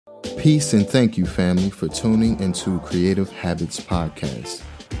Peace and thank you, family, for tuning into Creative Habits Podcast.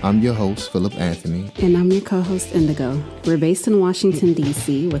 I'm your host, Philip Anthony. And I'm your co-host, Indigo. We're based in Washington,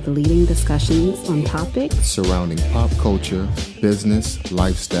 D.C. with leading discussions on topics surrounding pop culture, business,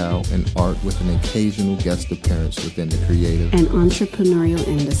 lifestyle, and art with an occasional guest appearance within the creative and entrepreneurial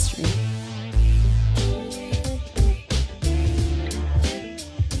industry.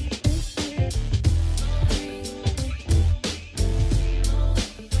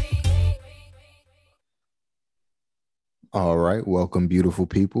 All right. Welcome, beautiful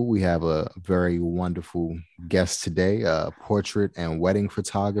people. We have a very wonderful guest today, a portrait and wedding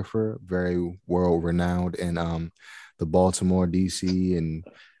photographer, very world-renowned in the Baltimore, D.C., and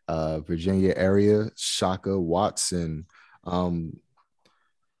Virginia area, Shaka Watson.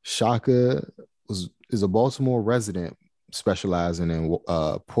 Shaka is a Baltimore resident specializing in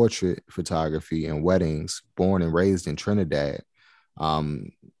portrait photography and weddings, born and raised in Trinidad.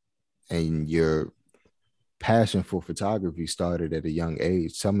 And your passion for photography started at a young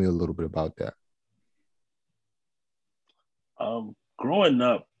age. Tell me a little bit about that. Growing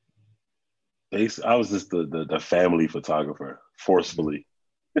up, I was just the family photographer, forcefully.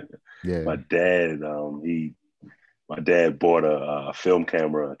 Yeah. My dad bought a film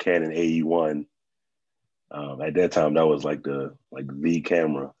camera, a Canon AE1. At that time, that was like the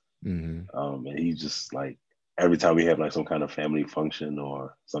camera. Mm-hmm. And he just like every time we have like some kind of family function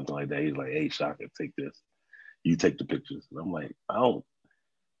or something like that, he's like, "Hey, Shaka, take this. You take the pictures." And I'm like, I don't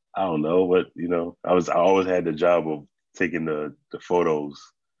know, but I always had the job of taking the photos.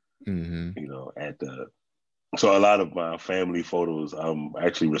 Mm-hmm. So a lot of my family photos I'm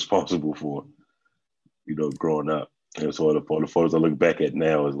actually responsible for, growing up. And so the photos I look back at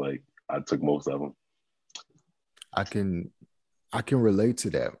now is like I took most of them. I can relate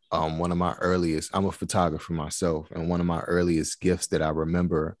to that. One of my earliest, I'm a photographer myself, and one of my earliest gifts that I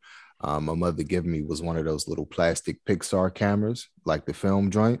remember my mother giving me was one of those little plastic Pixar cameras, like the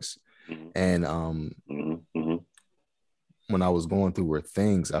film joints. Mm-hmm. And when I was going through her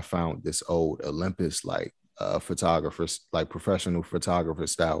things, I found this old Olympus photographers, like professional photographer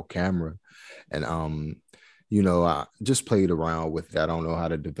style camera. And I just played around with it. I don't know how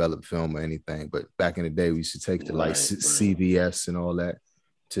to develop film or anything, but back in the day we used to take to CVS and all that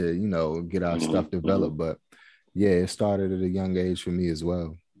to get our stuff developed. But yeah, it started at a young age for me as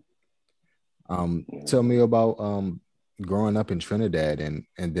well. Tell me about growing up in Trinidad and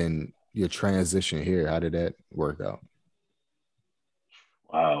then your transition here. How did that work out?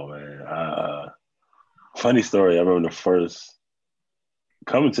 Wow, man. Funny story. I remember the first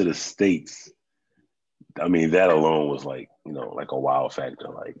coming to the States. I mean, that alone was like a wow factor,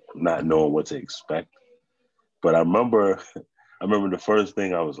 like not knowing what to expect. But I remember the first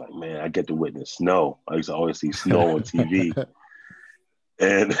thing I was like, man, I get to witness snow. I used to always see snow on TV.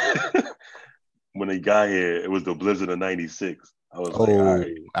 And when they got here, it was the blizzard of '96. I was like, all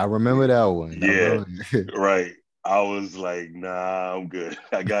right. I remember that one. Yeah, right. I was like, nah, I'm good.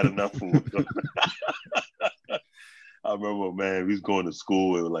 I got enough food. I remember, man, we was going to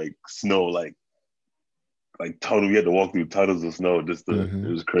school and like snow, like tunnel. We had to walk through tunnels of snow. It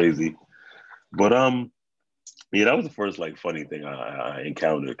was crazy. But yeah, that was the first like funny thing I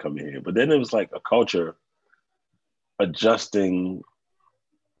encountered coming here. But then it was like a culture adjusting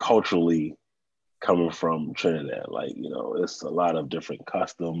culturally coming from Trinidad. Like, it's a lot of different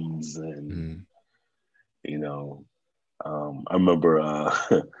customs and, I remember I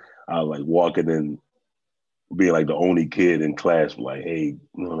was like walking in, being like the only kid in class, like, hey,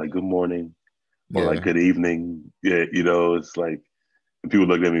 like good morning or like good evening. Yeah, it's like, and people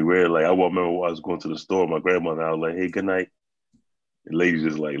looked at me weird. Like, I remember when I was going to the store, my grandmother, I was like, hey, good night. And ladies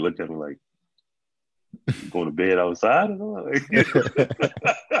just like looked at me like, going to bed outside? I don't know.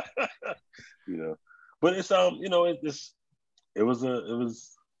 But it's it was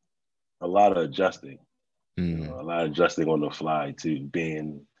a lot of adjusting, a lot of adjusting on the fly too.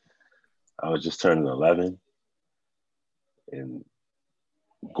 I was just turning 11 and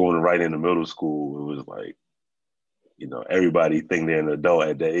going right into middle school. It was like, everybody think they're an adult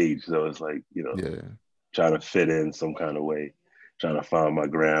at that age. So it's like, trying to fit in some kind of way, trying to find my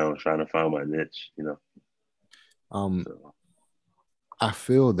ground, trying to find my niche, I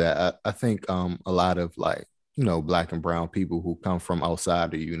feel that. I think a lot of like, Black and brown people who come from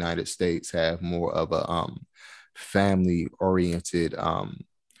outside the United States have more of a family oriented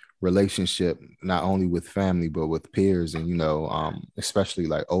relationship, not only with family, but with peers and, especially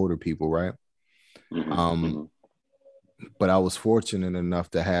like older people. Right. But I was fortunate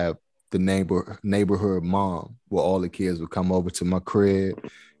enough to have the neighborhood mom where all the kids would come over to my crib.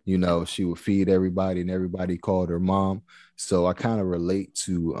 She would feed everybody and everybody called her mom. So I kind of relate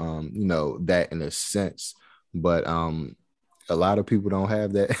to that in a sense, but a lot of people don't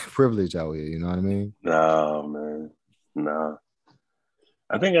have that privilege out here. You know what I mean? No, man, nah.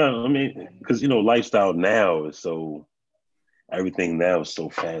 I think I mean, because lifestyle now is so everything now is so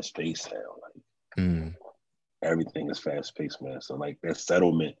fast paced now. Like everything is fast paced, man. So like that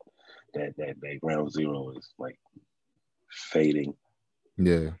settlement, that ground zero is like fading.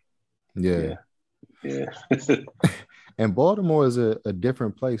 Yeah, yeah. Yeah. And Baltimore is a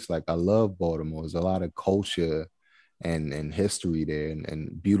different place. Like I love Baltimore. There's a lot of culture and history there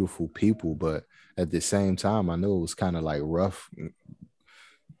and beautiful people. But at the same time, I know it was kind of like rough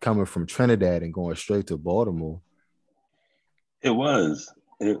coming from Trinidad and going straight to Baltimore. It was.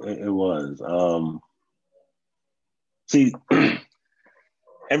 It was. See,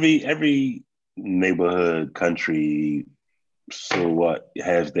 every neighborhood, country, so what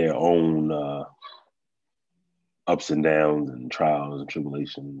has their own ups and downs and trials and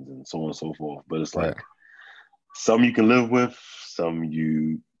tribulations and so on and so forth. But it's like Right. some you can live with, some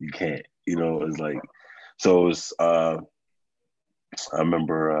you can't. It's like so. It's I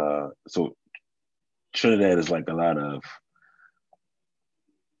remember so Trinidad is like a lot of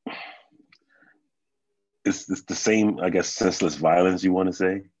it's the same, I guess, senseless violence you want to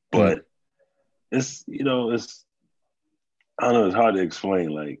say, but it's it's I don't know, it's hard to explain.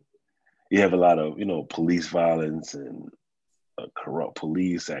 Like you have a lot of police violence and corrupt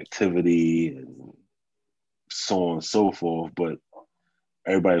police activity and so on and so forth, but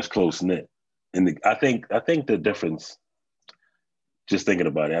everybody's close knit. And I think the difference, just thinking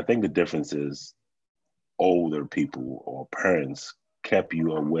about it, I think the difference is older people or parents kept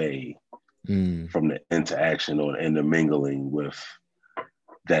you away from the interaction or intermingling with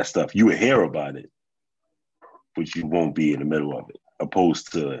that stuff. You would hear about it, but you won't be in the middle of it,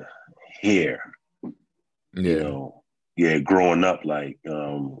 opposed to here, growing up, like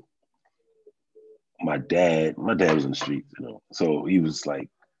my dad was in the streets, so he was like,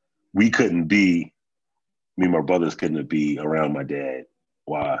 me and my brothers couldn't be around my dad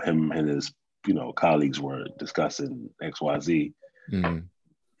while him and his colleagues were discussing XYZ. And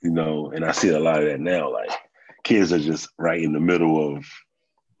I see a lot of that now. Like kids are just right in the middle of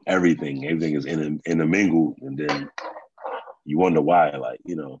everything. Everything is intermingled, and then you wonder why. Like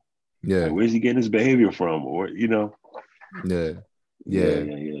like, where's he getting his behavior from? Or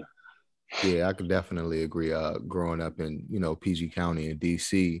Yeah, I could definitely agree. Growing up in PG County in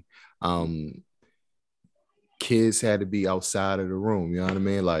DC, kids had to be outside of the room. You know what I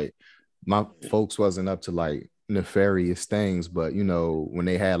mean? Like my folks wasn't up to like nefarious things, but when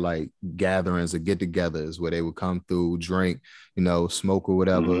they had like gatherings or get-togethers where they would come through, drink, smoke or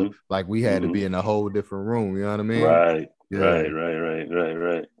whatever, like we had to be in a whole different room. You know what I mean? Right.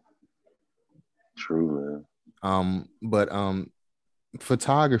 Right. True, man. But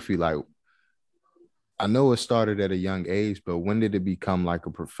photography, like I know it started at a young age, but when did it become like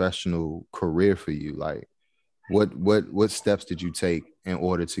a professional career for you? Like what steps did you take in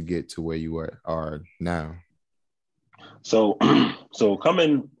order to get to where you are now? So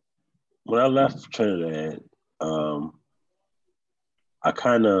coming when I left Trinidad, I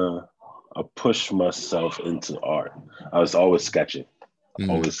kind of pushed myself into art. I was always sketching,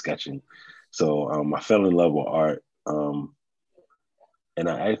 So I fell in love with art, and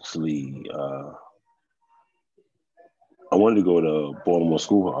I actually I wanted to go to Baltimore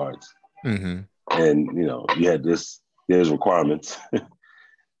School of Arts, and you had there's requirements,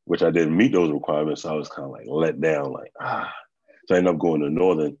 which I didn't meet those requirements. So I was kind of like let down, like So I ended up going to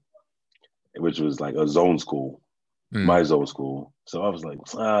Northern, which was like a zone school, my zone school. So I was like,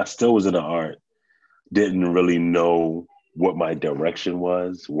 still was in the art, didn't really know what my direction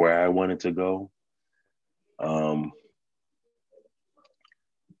was, where I wanted to go.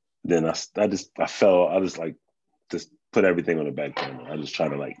 Then I just put everything on the back burner. I just try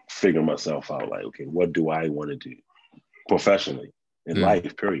to like figure myself out, like, okay, what do I want to do professionally in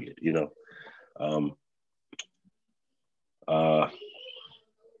life, period,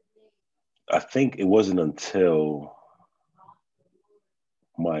 I think it wasn't until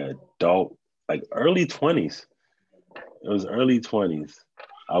my adult, like early 20s, it was early 20s,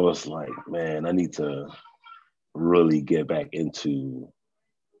 I was like, man, I need to really get back into,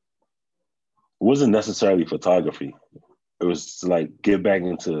 it wasn't necessarily photography. It was to like get back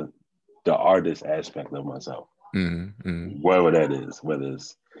into the artist aspect of myself, whatever that is, whether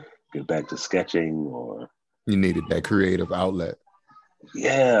it's get back to sketching or you needed that creative outlet.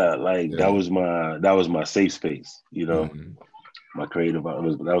 Yeah, like that was my safe space, my creative that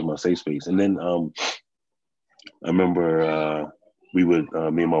was my safe space. And then I remember we would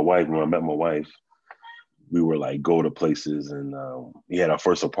me and my wife, when I met my wife, we were like go to places, and we had our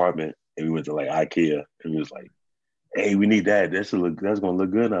first apartment, and we went to like IKEA, and we was like, hey, we need that. That's gonna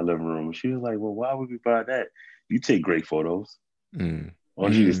look good in our living room. And she was like, well, why would we buy that? You take great photos. Mm. Why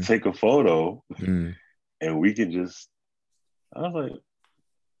don't you just take a photo and we can just, I was like,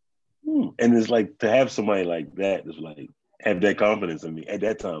 And it's like to have somebody like that, just like have that confidence in me. At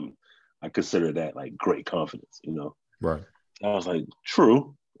that time, I consider that like great confidence, you know? Right. I was like,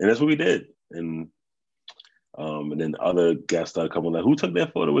 true. And that's what we did. And then other guests started coming like, who took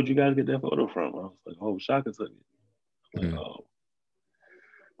that photo? Where'd you guys get that photo from? I was like, oh, Shaka took it. Like, oh.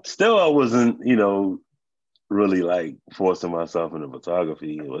 Still, I wasn't, really like forcing myself into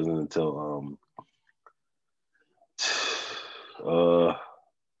photography. It wasn't until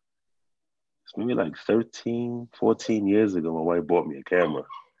maybe like 13, 14 years ago, my wife bought me a camera.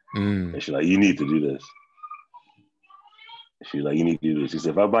 And she's like, you need to do this. She's like, you need to do this. She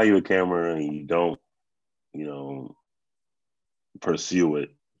said, if I buy you a camera and you don't, pursue it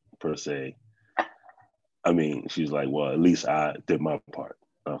per se, I mean, she's like, well, at least I did my part.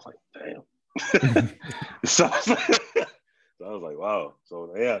 I was like, damn. So I was like, wow.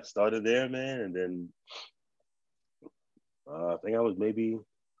 So yeah, started there, man. And then I think I was maybe, it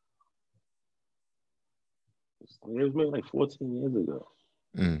was maybe like 14 years ago.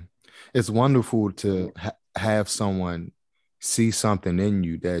 It's wonderful to have someone see something in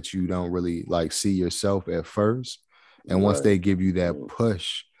you that you don't really like see yourself at first. And once they give you that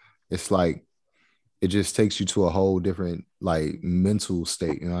push, it's like, it just takes you to a whole different like mental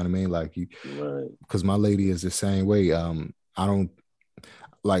state. You know what I mean? Like because my lady is the same way. I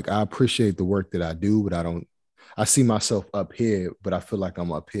appreciate the work that I do, but I see myself up here, but I feel like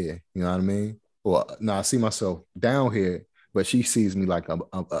I'm up here. You know what I mean? Well, no, I see myself down here, but she sees me like I'm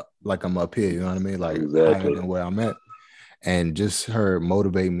up here. You know what I mean? Like higher than where I'm at. And just her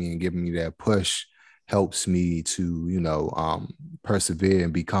motivating me and giving me that push helps me to, persevere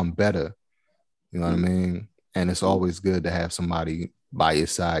and become better. You know what I mean? And it's always good to have somebody by your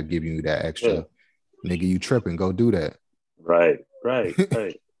side giving you that extra, nigga, you tripping, go do that. Right.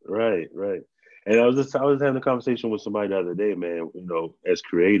 And I was having a conversation with somebody the other day, man. As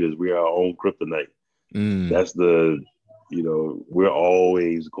creators, we are our own kryptonite. That's we're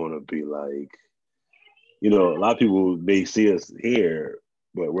always going to be like, a lot of people may see us here,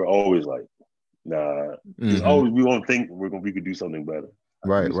 but we're always like, nah. It's always we won't think we could do something better.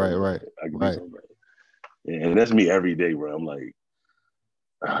 Right. Do something better. And that's me every day, where I'm like,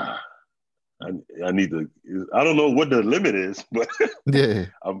 I need to. I don't know what the limit is, but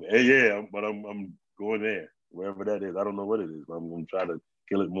I'm going there wherever that is. I don't know what it is, but I'm going to try to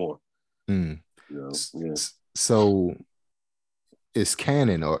kill it more. So, is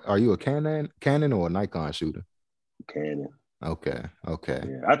Canon, or are you a Canon or a Nikon shooter? Canon. Okay.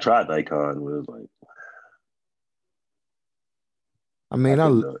 Yeah, I tried Nikon, but it was like, I mean,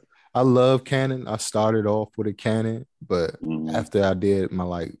 I love Canon. I started off with a Canon, but after I did my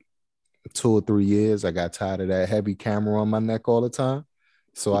like 2 or 3 years, I got tired of that heavy camera on my neck all the time.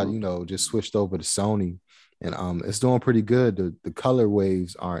 So I, just switched over to Sony, and it's doing pretty good. The color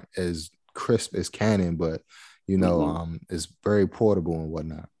waves aren't as crisp as Canon, but it's very portable and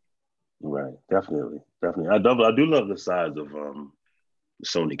whatnot. Right, definitely. I do love the size of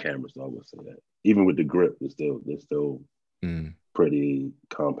Sony cameras. I would say that even with the grip, they're still pretty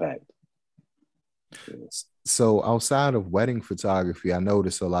compact. So outside of wedding photography, I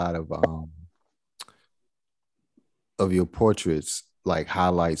noticed a lot of your portraits like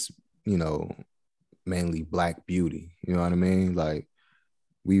highlights, mainly Black beauty. You know what I mean? Like,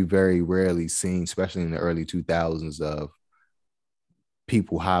 we very rarely seen, especially in the early 2000s, of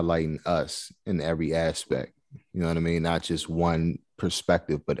people highlighting us in every aspect. You know what I mean? Not just one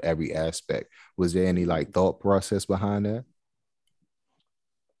perspective, but every aspect. Was there any like thought process behind that?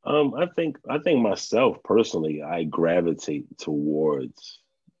 I think myself personally, I gravitate towards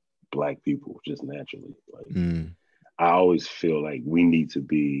Black people just naturally. Like, I always feel like we need to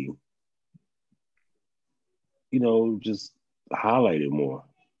be, just highlighted more,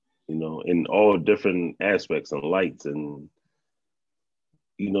 in all different aspects and lights, and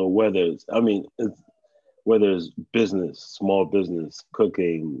whether it's business, small business,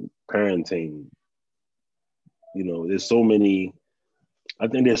 cooking, parenting. There's so many. I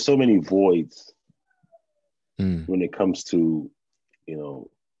think there's so many voids when it comes to,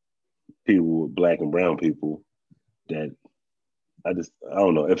 people with Black and brown people, that I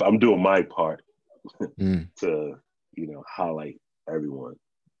don't know if I'm doing my part to, highlight everyone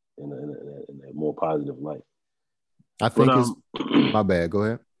in a more positive light. I think my bad. Go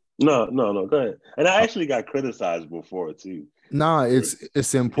ahead. No, go ahead. And I actually got criticized before too. Nah,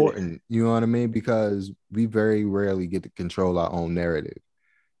 it's important, you know what I mean? Because we very rarely get to control our own narrative.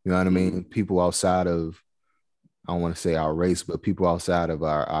 You know what I mean? People outside of, I don't want to say our race, but people outside of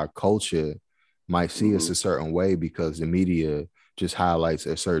our culture might see us a certain way because the media just highlights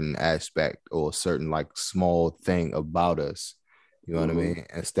a certain aspect or a certain like small thing about us. You know what I mean?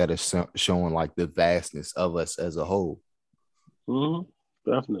 Instead of showing like the vastness of us as a whole.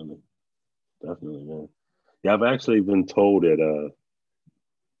 Definitely, definitely, man. Yeah, I've actually been told that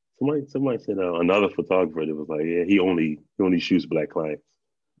somebody said another photographer that was like, yeah, he only shoots black clients.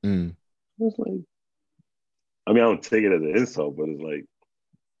 Mm. I was like, I mean, I don't take it as an insult, but it's like,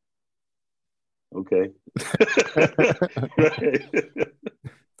 okay.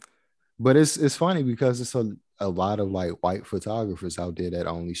 But it's funny because it's a lot of like white photographers out there that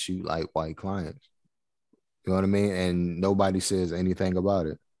only shoot like white clients. You know what I mean? And nobody says anything about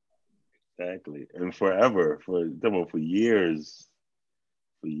it. Exactly. And forever, for years,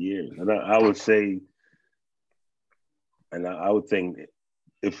 for years. And I would say, and I would think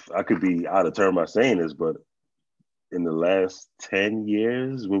if I could be out of turn by saying this, but in the last 10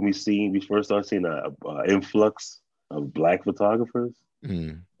 years, when we first started seeing a influx of black photographers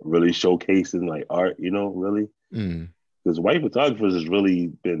really showcasing like art, really. Because white photographers has really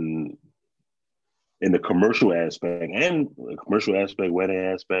been in the commercial aspect and the commercial aspect, wedding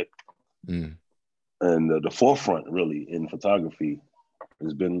aspect, and the forefront really in photography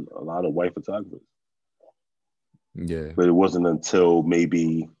has been a lot of white photographers. Yeah. But it wasn't until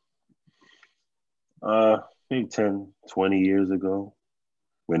maybe 10, 20 years ago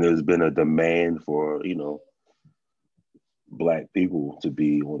when there's been a demand for, black people to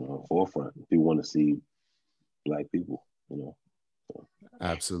be on the forefront. People want to see black people. So,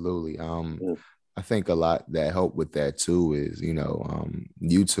 Absolutely. yeah. I think a lot that helped with that too is,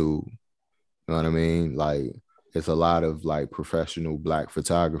 YouTube. You know what I mean? Like it's a lot of like professional black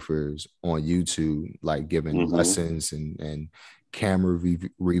photographers on YouTube, like giving lessons and camera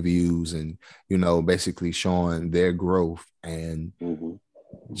reviews and, basically showing their growth. And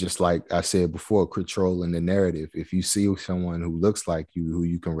just like I said before, controlling the narrative. If you see someone who looks like you, who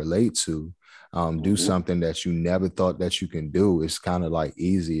you can relate to, do something that you never thought that you can do, it's kind of like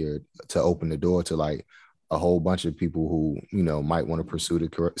easier to open the door to like a whole bunch of people who, might want to pursue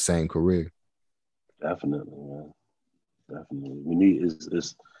the same career. Definitely, man. Definitely. We need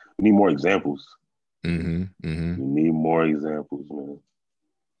more examples. We need more examples, man.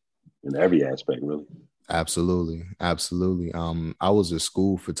 In every aspect, really. Absolutely. Absolutely. I was a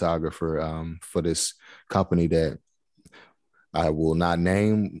school photographer for this company that I will not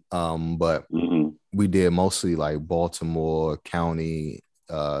name, but we did mostly like Baltimore County.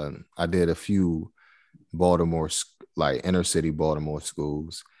 I did a few Baltimore, like inner city Baltimore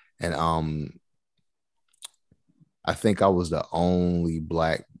schools. And I think I was the only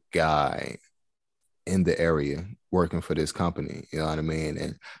black guy in the area working for this company. You know what I mean?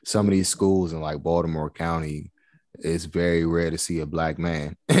 And some of these schools in like Baltimore County, it's very rare to see a black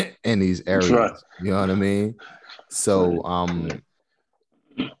man in these Right. areas. You know what I mean? So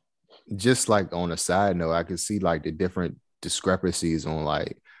just like on a side note, I could see like the different discrepancies on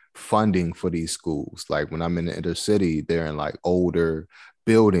like funding for these schools. Like when I'm in the inner city, they're in like older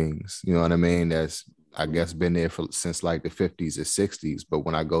buildings, you know what I mean? That's I guess been there since like the 50s or 60s. But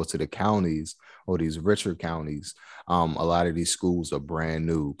when I go to the counties or these richer counties, a lot of these schools are brand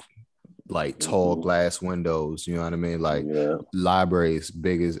new, like tall glass windows, you know what I mean? Like libraries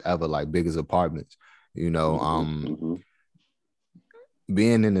big as ever, like big as apartments, being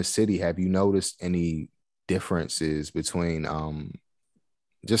in the city, have you noticed any differences between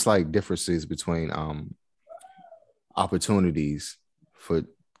just like differences between opportunities for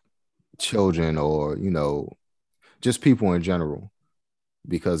children or just people in general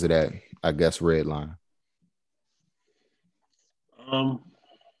because of that, I guess, red line? Um,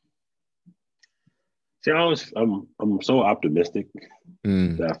 See, I'm so optimistic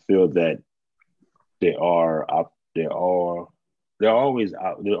that I feel that there are there are there are always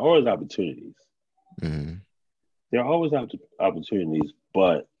opportunities. There are always opportunities,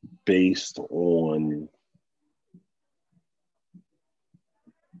 but based on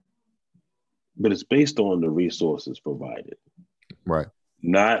it's based on the resources provided, Right.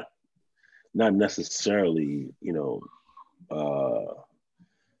 not necessarily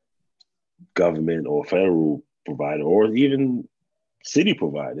government or federal provided or even city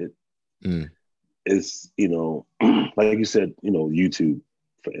provided. Is like you said, YouTube,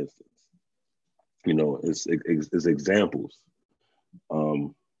 for instance, it's examples. I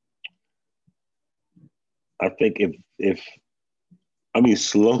think if I mean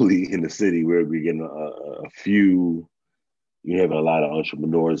slowly in the city we're getting a few you have a lot of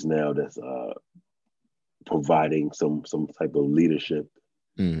entrepreneurs now that's providing some type of leadership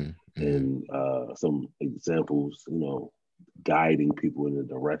and some examples, guiding people in a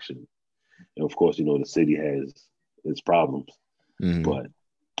direction. And of course, the city has its problems, but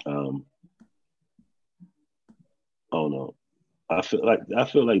I don't know. I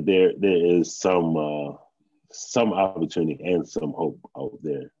feel like there is some opportunity and some hope out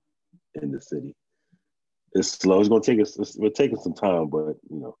there in the city. It's slow. It's gonna take us. We're taking some time, but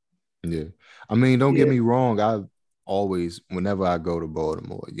Yeah, I mean, don't get me wrong. I always, whenever I go to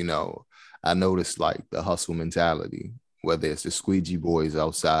Baltimore, I notice like the hustle mentality. Whether it's the squeegee boys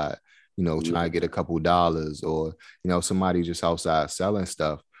outside, trying to get a couple dollars, or somebody just outside selling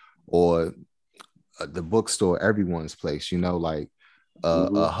stuff, or the bookstore, everyone's place. Like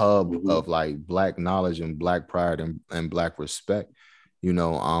a hub of like Black knowledge and Black pride and Black respect.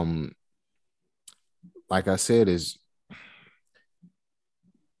 Like I said, it's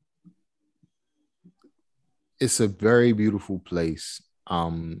a very beautiful place.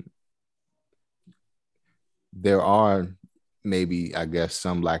 There are maybe, I guess,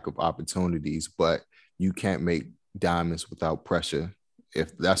 some lack of opportunities, but you can't make diamonds without pressure.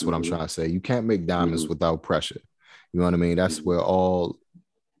 If that's what I'm trying to say, you can't make diamonds without pressure. You know what I mean? That's where all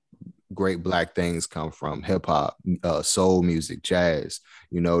great Black things come from: hip hop, soul music, jazz.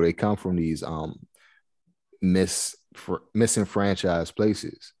 They come from these misenfranchised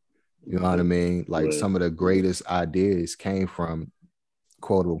places. You know what I mean? Like some of the greatest ideas came from,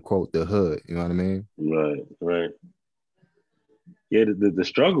 quote unquote, the hood. You know what I mean? Right. Yeah, the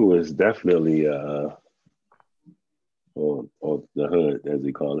struggle is definitely or the hood, as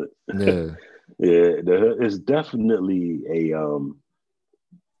we call it. Yeah. Yeah, the hood is definitely a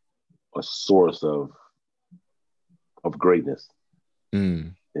source of greatness.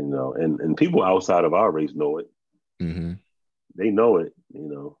 And people outside of our race know it. They know it.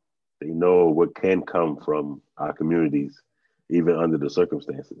 They know what can come from our communities, even under the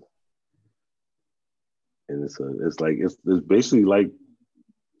circumstances. And it's basically like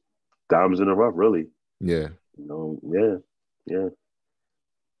diamonds in the rough, really. Yeah. Yeah.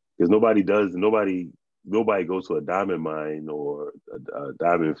 Because nobody goes to a diamond mine or a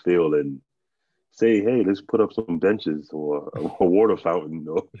diamond field and say, hey, let's put up some benches or a water fountain,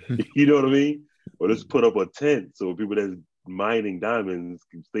 or you know what I mean? Or let's put up a tent so people that's mining diamonds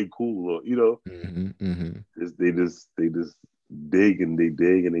can stay cool, or they just dig and they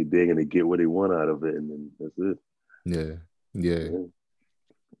dig and they dig and they get what they want out of it, and then that's it. Yeah.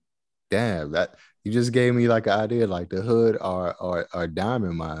 Damn, that you just gave me like an idea. Like the hood are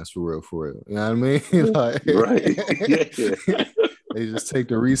diamond mines for real. You know what I mean? Like, right. Yeah. They just take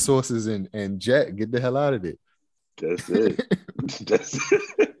the resources and get the hell out of it. That's it. That's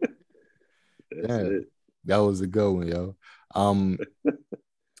it. That was a good one, yo.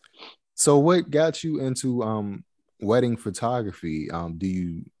 So what got you into wedding photography? Do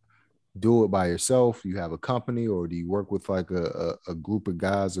you do it by yourself? You have a company, or do you work with like a group of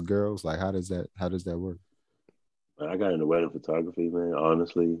guys or girls? Like how does that work? I got into wedding photography, man,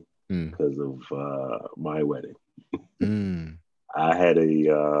 honestly, because of my wedding. I had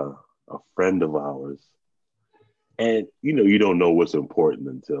a friend of ours, and you don't know what's important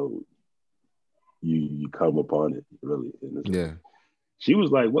until you come upon it, really. Yeah. She was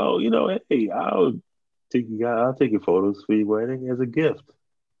like, well, hey, I'll take your photos for your wedding as a gift.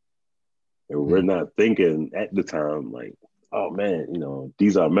 And we're not thinking at the time, like, oh man,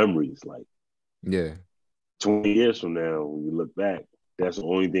 these are memories. Like, 20 years from now, when you look back, that's the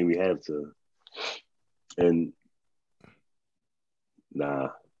only thing we have to. And nah,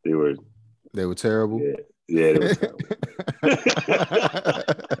 they were terrible. Yeah, they were terrible.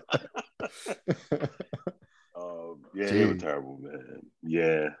 They were terrible, man.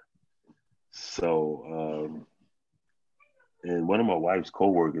 Yeah. So, and one of my wife's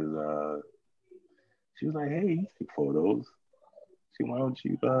coworkers, she was like, "Hey, you take photos. See, why don't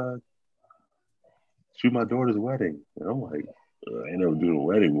you shoot my daughter's wedding?" And I'm like, I ain't never doing a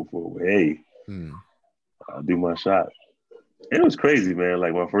wedding before, but hey, I'll do my shot. And it was crazy, man.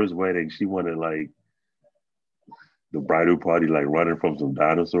 Like my first wedding, she wanted like the bridal party, like running from some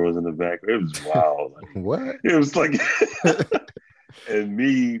dinosaurs in the back. It was wild. Like, what? It was like, and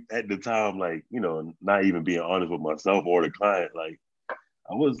me at the time, like, not even being honest with myself or the client, like,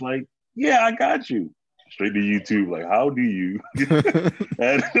 I was like, yeah, I got you. Straight to YouTube, like, how do you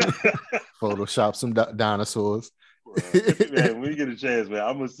Photoshop some dinosaurs? Man, when you get a chance, man,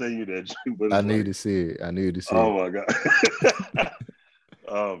 I'm gonna send you that. But I need to see it. Oh my god.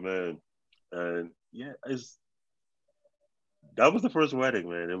 Oh man, and yeah, that was the first wedding,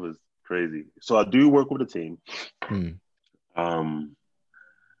 man. It was crazy. So I do work with a team. Um,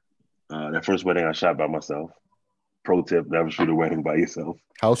 that first wedding I shot by myself. Pro tip: never shoot a wedding by yourself.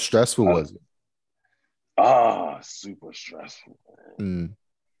 How stressful was it? Super stressful. Mm.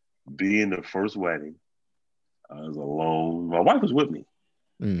 Being the first wedding, I was alone. My wife was with me.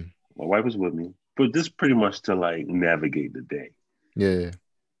 Mm. My wife was with me, but this pretty much to like navigate the day. Yeah.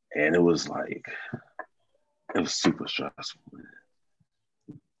 And it was super stressful, man.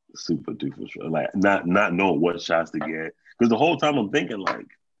 Super duper stressful. Like not knowing what shots to get. Because the whole time I'm thinking like,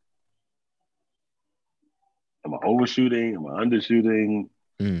 am I overshooting? Am I undershooting?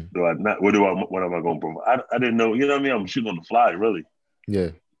 Mm. Do I not? What am I going to provide? I didn't know. You know what I mean? I'm shooting on the fly, really. Yeah.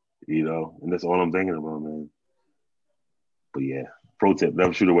 And that's all I'm thinking about, man. But yeah, pro tip: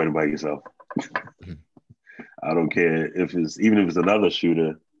 never shoot a wedding by yourself. Mm. I don't care if it's even if it's another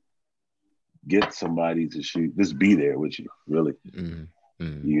shooter. Get somebody to shoot. Just be there with you, really. Mm.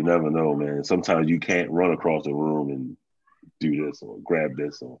 Mm. You never know, man. Sometimes you can't run across the room and do this or grab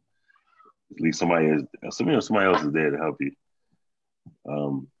this, or at least somebody else is there to help you.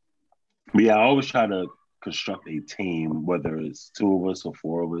 But yeah, I always try to construct a team, whether it's two of us or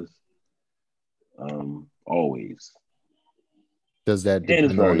four of us. Always. Does that And it's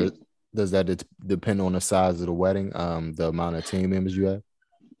depend on very it? Does that depend on the size of the wedding? The amount of team members you have?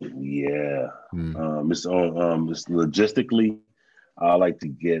 yeah. Mm. It's logistically. I like to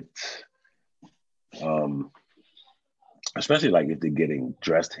get, um, especially like if they're getting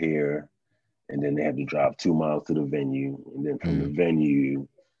dressed here, and then they have to drive 2 miles to the venue, and then from the Mm. venue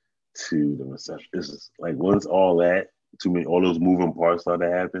to the reception. This is like once all that, too many, all those moving parts start to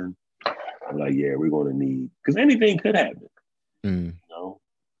happen. I'm like, yeah, we're going to need because anything could happen. Mm. You know,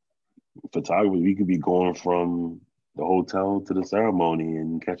 photography, we could be going from the hotel to the ceremony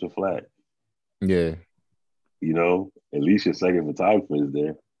and catch a flat. Yeah. At least your second photographer is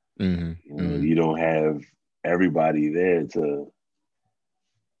there. Mm-hmm. Mm-hmm. You don't have everybody there to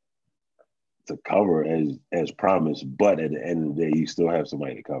cover as promised, but at the end of the day, you still have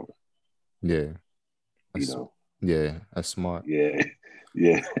somebody to cover. Yeah. You That's, know, yeah, that's smart. yeah,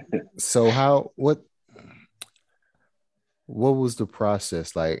 yeah. So what was the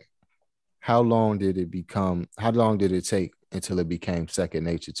process like? How long did it take until it became second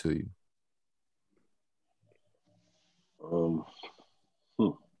nature to you? um, hmm,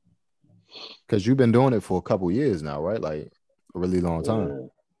 Because you've been doing it for a couple years now, right? Like a really long time.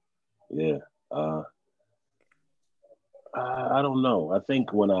 yeah, yeah. Uh, I don't know. I think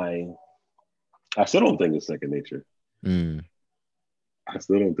I still don't think it's second nature. Mm. I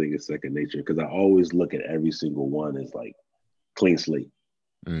still don't think it's second nature because I always look at every single one as like clean slate.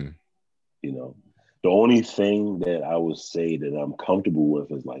 Mm. You know, the only thing that I would say that I'm comfortable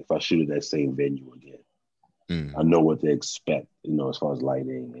with is like if I shoot at that same venue again, I Mm. know what to expect. As far as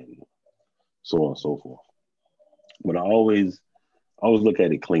lighting and so on and so forth. But I always look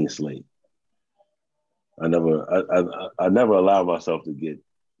at it clean slate. I never allow myself to get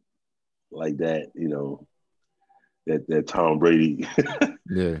like that. That Tom Brady.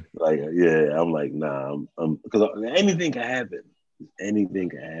 Yeah. Like, yeah, I'm like, nah, I'm because anything can happen. Anything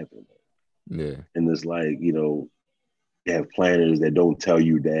can happen. Yeah. And it's like, you have planners that don't tell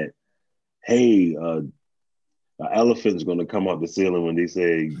you that, hey, an elephant's gonna come out the ceiling when they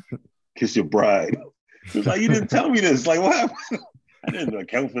say kiss your bride. It's like you didn't tell me this. Like, what happened? I didn't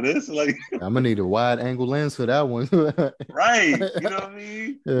account for this. Like, I'm gonna need a wide angle lens for that one. right. You know what I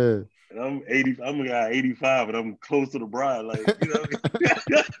mean? Yeah. And I'm 80, I'm a guy 85 and I'm close to the bride. Like, you know what I mean?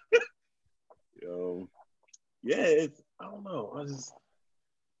 Yeah, I don't know.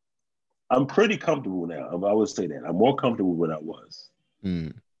 I'm pretty comfortable now. I would say that. I'm more comfortable than I was.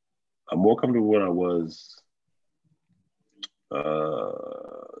 Mm. I'm more comfortable than I was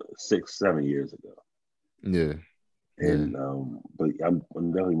 6, 7 years ago. Yeah. Yeah. And but I'm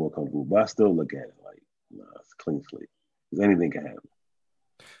definitely more comfortable. But I still look at it like, nah, it's clean slate. Because anything can happen.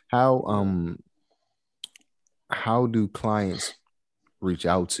 How You know? how do clients reach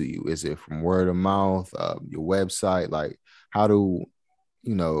out to you? Is it from word of mouth, your website? Like how do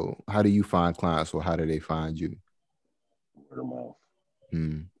you find clients or how do they find you? Word of mouth.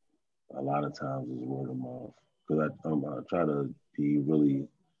 Mm. A lot of times it's word of mouth. Because I try to be really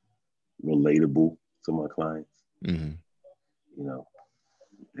relatable to my clients. Mm-hmm. You know,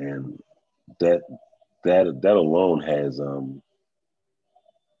 and that that alone has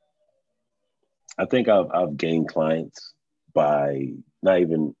I think I've gained clients by not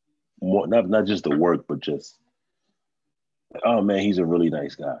even more not just the work, but just oh man, he's a really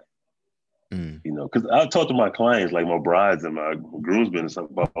nice guy. Mm. Because I talk to my clients, like my brides and my groomsmen and stuff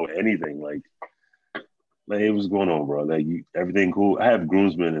about anything. Like, hey, what's going on, bro? Like, everything cool? I have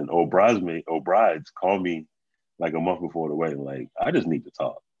groomsmen and or brides call me like a month before the wedding, like, I just need to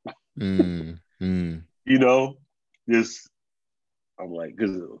talk. Mm, mm, You know, just I'm like,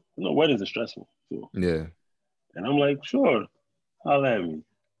 because weddings are stressful too. yeah. And I'm like, sure, holla at me.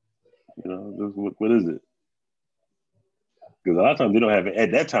 What is it? Because a lot of times they don't have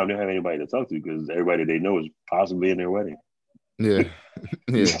at that time they don't have anybody to talk to because everybody they know is possibly in their wedding. Yeah.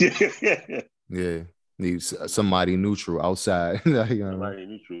 Yeah. Yeah. Yeah. Need somebody neutral outside. You know what I mean? Somebody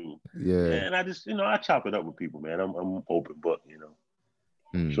neutral. Yeah. Yeah, and I just I chop it up with people, man. I'm open book,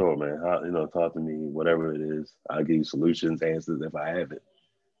 Mm. Sure, man. Talk to me, whatever it is. I'll give you solutions, answers if I have it.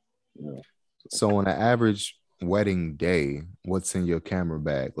 So on an average wedding day, what's in your camera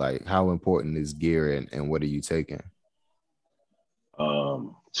bag? Like how important is gear and what are you taking?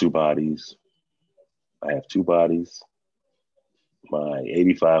 Two bodies. I have two bodies. My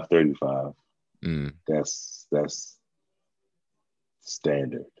 85-35. Mm. That's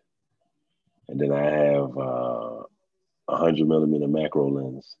standard. And then I have 100mm macro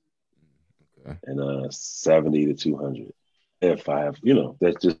lens Okay. and a 70-200 f5.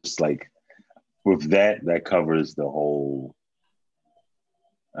 That's just like with that covers the whole.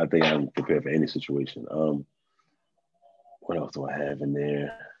 I think I'm prepared for any situation. What else do I have in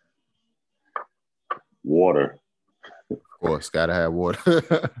there? Water. Of course, gotta have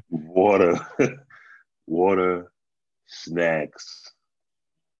water. Water. Water, snacks.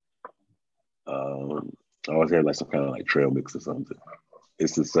 I always have like some kind of like trail mix or something.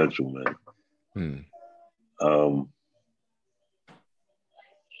 It's essential, man. Hmm.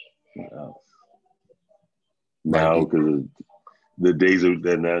 What else? Like, Now, because the days of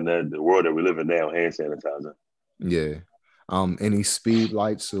the world that we live in now, hand sanitizer. yeah. Any speed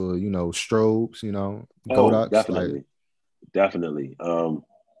lights or strobes, Oh, Godoc's, like, definitely.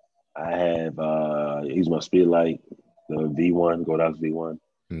 I have use my speed light, the V1, Godot's V1.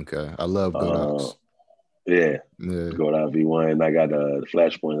 okay. I love Uh, Godoc's. yeah, Yeah. Godot V1. I got the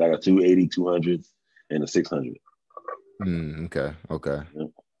flash points. I got 280, 200s, and a 600. Okay. Okay.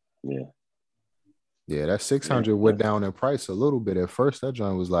 Yeah. Yeah, that Yeah. 600 went down in price a little bit. At first, that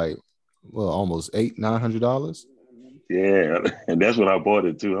joint was like, well, almost $800-900. Yeah. And that's when I bought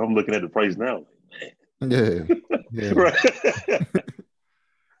it too. I'm looking at the price now. Yeah. Yeah. Right.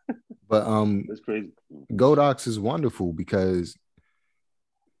 But That's crazy. Godox is wonderful because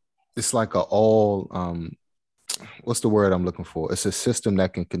it's like a all what's the word I'm looking for? It's a system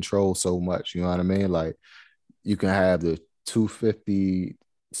that can control so much. You know what I mean? Like you can have the 250,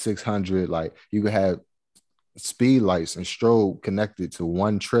 600, like you can have speed lights and strobe connected to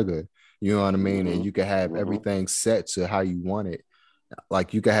one trigger. You know what I mean? And you can have everything set to how you want it.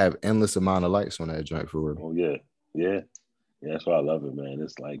 Like you can have endless amount of lights on that joint for real. Oh yeah. Yeah. Yeah, that's why I love it, man.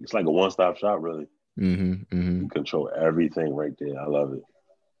 It's like a one-stop shop, really. You control everything right there. I love it.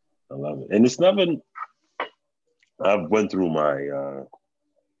 I love it. And it's never. I've went through my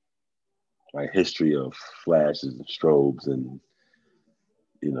history of flashes and strobes, and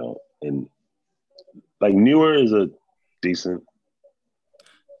and like newer is a decent.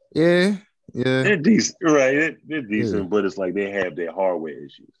 Yeah, yeah, They're decent, right? They're yeah. decent, but it's like they have their hardware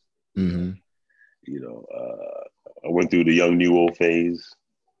issues. I went through the young new old phase.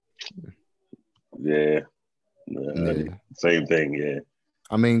 Yeah, Yeah. same thing. Yeah,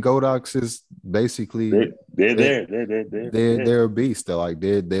 I mean, Godox is basically they're they there. They're there. they're a beast. They're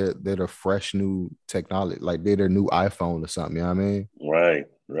the fresh new technology. Like they're their new iPhone or something. You know what I mean? Right.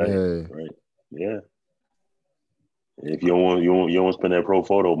 Yeah. Yeah. If you don't want to spend that pro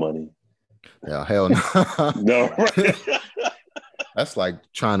photo money. Yeah, hell no. No, right? That's like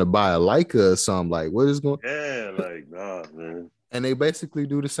trying to buy a Leica or something. Like, what is going? Yeah, like nah, man. And they basically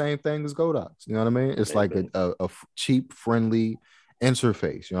do the same thing as Godox. You know what I mean? It's Same like thing. a cheap, friendly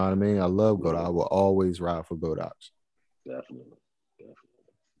interface. You know what I mean? I love Godox. Yeah. I will always ride for Godox. Definitely.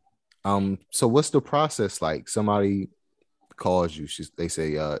 So what's the process like? Somebody calls you. They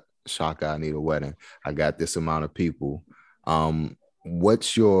say, Shaka, I need a wedding. I got this amount of people.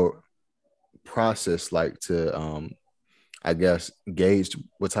 What's your process like to I guess gauge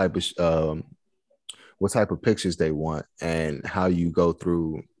what type of pictures they want and how you go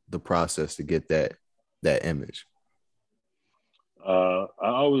through the process to get that image? I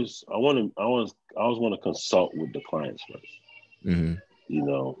always want to consult with the clients first.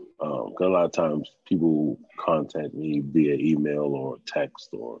 Because a lot of times people contact me via email or text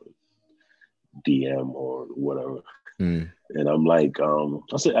or DM or whatever, and I'm like,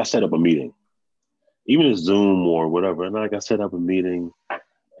 I set up a meeting, even a Zoom or whatever, and I set up a meeting,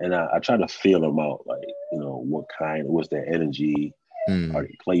 and I try to feel them out, like what's their energy, are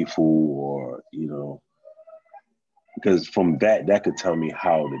they playful, or because from that could tell me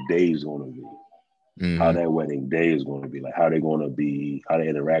how the day is going to be. how that wedding day is going to be, like how they're going to be, how the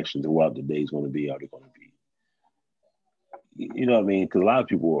interaction throughout the day is going to be, how they're going to be. You know what I mean? Because a lot of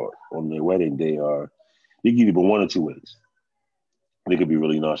people on their wedding day they can either one or two ways. They could be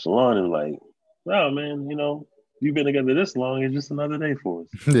really nonchalant and like, wow, man, you've been together this long, it's just another day for us.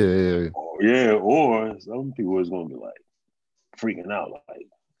 Or some people is going to be like freaking out, like,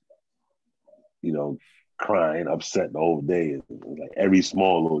 crying, upset the whole day. Like every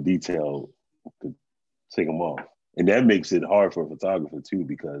small little detail could take them off. And that makes it hard for a photographer too,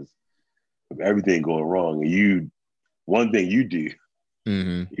 because of everything going wrong. And one thing you do,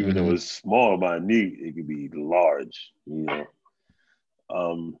 even though it's small, minute, it could be large,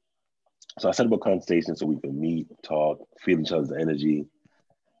 So I set up a conversation so we can meet, talk, feel each other's energy.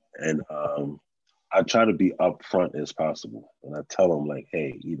 And I try to be upfront as possible. And I tell them like,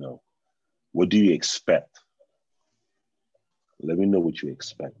 hey, what do you expect? Let me know what you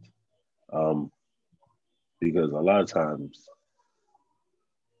expect. Because a lot of times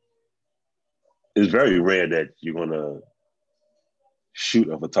it's very rare that you're going to shoot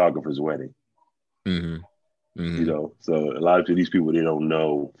a photographer's wedding. So a lot of these people, they don't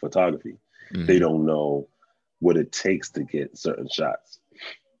know photography. They don't know what it takes to get certain shots.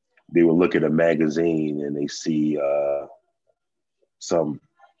 They will look at a magazine and they see some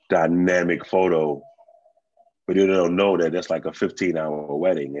dynamic photo, but they don't know that that's like a 15-hour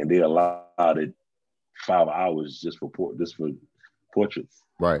wedding, and they allowed it 5 hours just for portraits.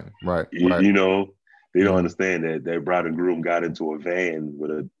 Right. They don't understand that their bride and groom got into a van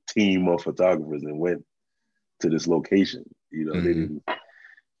with a team of photographers and went to this location. They didn't.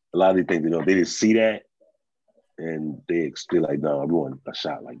 A lot of these things, they didn't see that, and they're like, no, we want a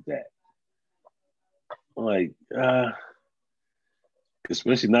shot like that. I'm like,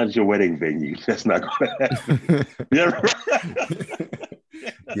 especially not at your wedding venue. That's not going to happen.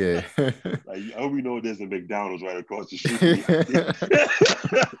 Yeah. Like, I hope you know there's a McDonald's right across the street.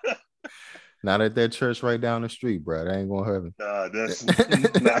 Not at that church right down the street, bro. That ain't going to happen. Nah, that's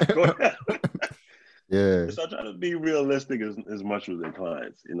not going to happen. Yeah. So I try to be realistic as much with their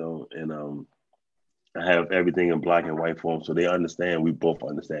clients, and I have everything in black and white form so they understand. We both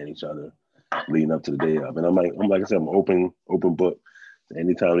understand each other leading up to the day of. And I'm like I said, I'm open book.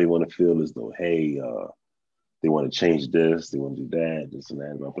 Anytime they want to feel as though, hey, they want to change this, they want to do that, this and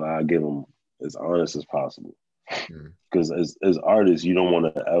that, blah, blah, I give them as honest as possible. Because as artists, you don't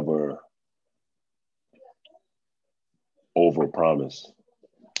want to ever overpromise.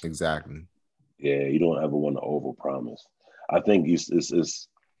 Exactly. Yeah, you don't ever want to overpromise. I think it's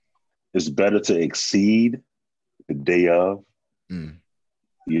better to exceed the day of,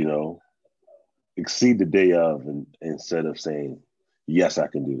 exceed the day of, and instead of saying, yes, I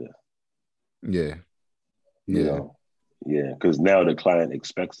can do that. Yeah. Because now the client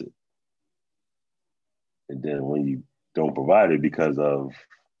expects it. And then when you don't provide it because of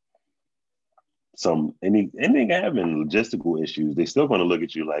anything having logistical issues, they still going to look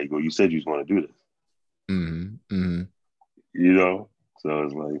at you like, well, you said you was going to do this. So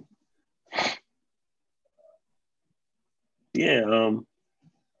it's like, yeah,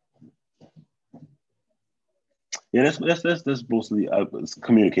 that's mostly it's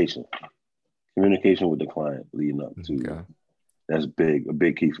communication with the client leading up to. Okay. That's a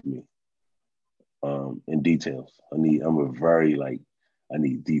big key for me. And details. I need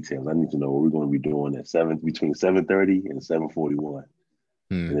details. I need to know what we're going to be doing at between 7:30 and 7:41.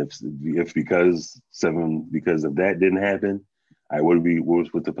 And if because of that didn't happen,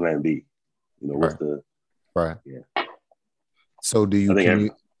 what's the plan B? What's the right? Yeah. So do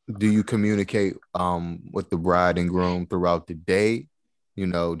you communicate with the bride and groom throughout the day,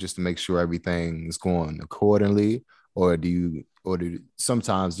 just to make sure everything is going accordingly, or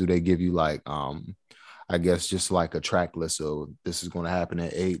sometimes do they give you like I guess just like a track list of this is going to happen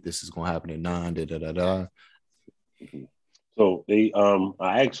at 8, this is going to happen at 9, da da da da. So they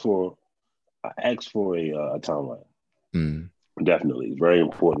I asked for a timeline. Definitely, it's very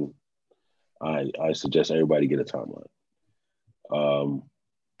important. I suggest everybody get a timeline.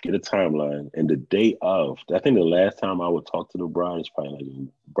 Get a timeline, and the day of. I think the last time I would talk to the bride is probably like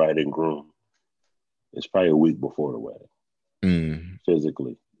bride and groom. It's probably a week before the wedding,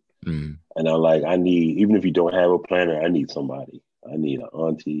 physically. And I need, even if you don't have a planner, I need somebody. I need an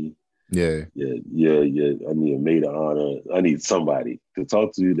auntie. Yeah. I need a maid of honor. I need somebody to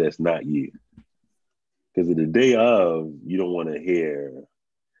talk to you that's not you. Because the day of, you don't want to hear,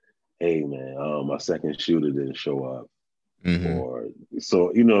 hey man, my second shooter didn't show up. Or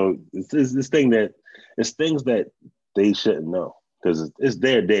so, it's things that they shouldn't know, because it's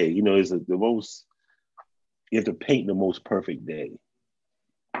their day. It's you have to paint the most perfect day.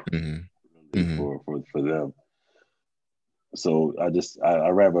 for them. So I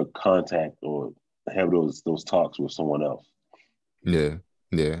rather contact or have those talks with someone else. Yeah.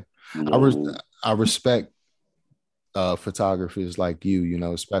 You know what I mean? I respect photographers like you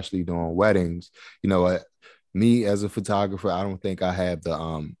know, especially doing weddings. You know, me as a photographer, I don't think I have the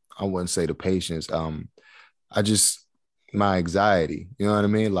I wouldn't say the patience. I just my anxiety, you know what I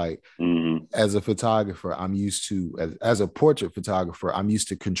mean? Like as a photographer, I'm used to as a portrait photographer, I'm used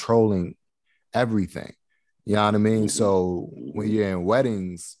to controlling everything. You know what I mean? So when you're in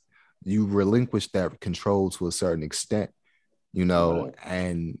weddings, you relinquish that control to a certain extent, you know,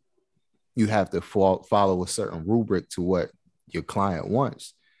 and you have to follow a certain rubric to what your client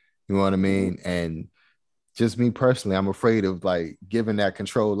wants. You know what I mean? And just me personally, I'm afraid of like giving that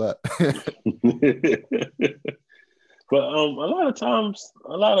control up. But a lot of times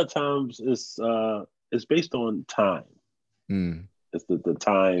it's based on time. It's the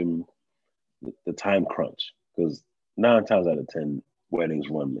time crunch, because 9 times out of 10 weddings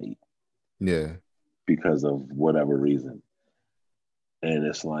run late. Yeah. Because of whatever reason. And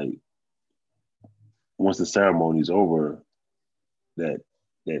it's like once the ceremony's over, that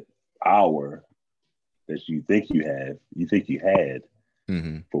hour that you think you had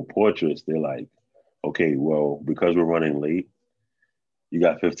for portraits, they're like, okay, well, because we're running late, you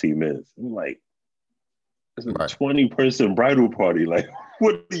got 15 minutes. I'm like, it's a 20-person bridal party. Like,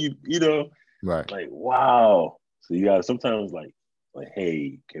 what do you know? Right. Like, wow. So you gotta sometimes like,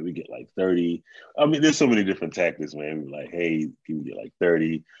 hey, can we get like 30? I mean, there's so many different tactics, man. Like, hey, can we get like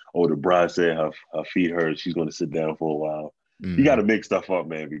 30? Oh, the bride said her feet hurt. She's gonna sit down for a while. You gotta make stuff up,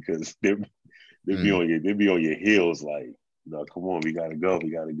 man, because they be on your heels, like, no, come on, we gotta go.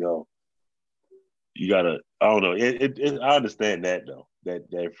 You gotta, I don't know. I understand that though. That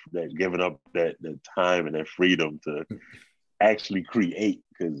giving up that time and that freedom to actually create,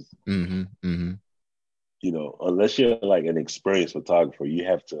 because you know, unless you're like an experienced photographer, you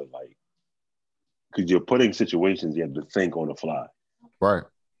have to like, because you're putting situations you have to think on the fly. Right.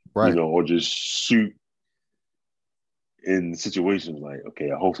 You know, or just shoot in situations like, okay,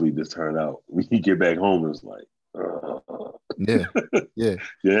 hopefully this turned out. When you get back home, it's like, yeah.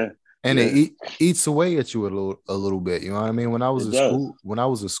 And it eats away at you a little bit. You know what I mean? When I was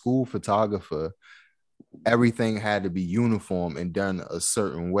a school photographer, everything had to be uniform and done a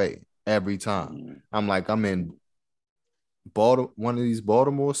certain way every time. I'm like, I'm in one of these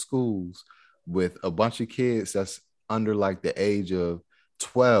Baltimore schools with a bunch of kids that's under like the age of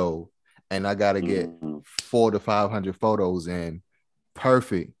 12, and I got to get 400 to 500 photos in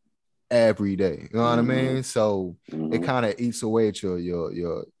perfect every day. You know what I mean? So it kind of eats away at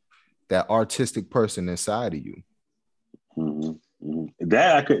your that artistic person inside of you.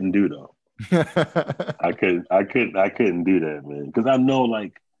 That I couldn't do though. I couldn't do that, man. Because I know,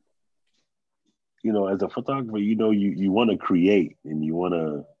 like, you know, as a photographer, you know, you want to create and you want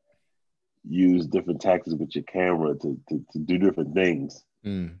to use different tactics with your camera to do different things.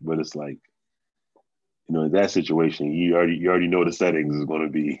 But it's like, you know, in that situation, you already know the settings is going to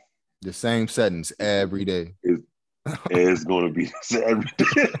be the same settings every day. It's going to be every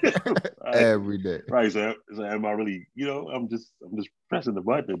day. Right? Every day. Right. So am I really, you know, I'm just pressing the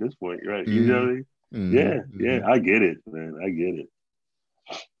button at this point, right? You know what I mean? Yeah, I get it, man. I get it.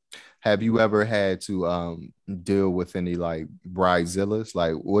 Have you ever had to deal with any like bridezillas?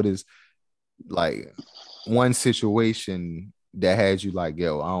 Like, what is like one situation that had you like,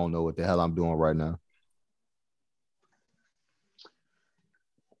 yo, I don't know what the hell I'm doing right now?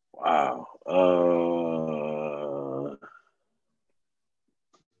 Wow.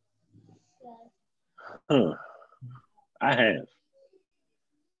 I have.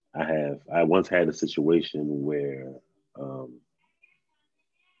 I once had a situation where a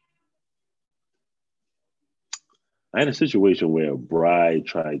bride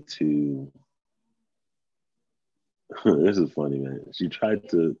tried to. This is funny, man. She tried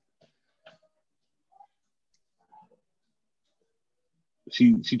to.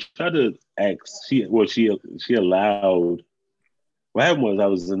 She tried to ask. She allowed. What happened was I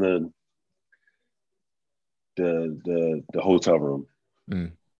was in the hotel room,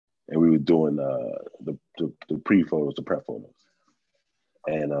 and we were doing the pre photos, the prep photos,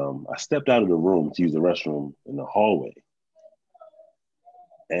 and I stepped out of the room to use the restroom in the hallway,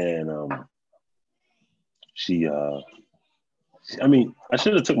 and I mean, I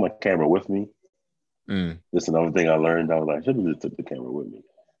should have took my camera with me. That's another thing I learned. I was like, I should have just took the camera with me.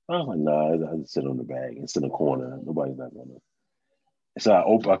 I was like, nah, I just sit on the bag and sit in a corner. Nobody's not gonna. So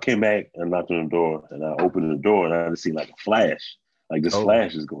I came back and knocked on the door, and I opened the door, and I just see like a flash, like this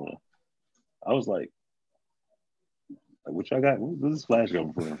flash is going. I was like, what y'all got? Where's this flash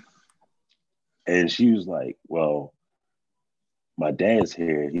coming from? And she was like, well, my dad's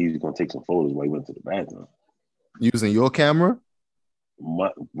here. He's gonna take some photos while he went to the bathroom. Using your camera?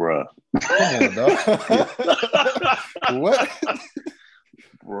 Bruh. Come on, dog. What?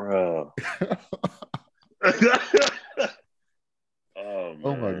 Bruh.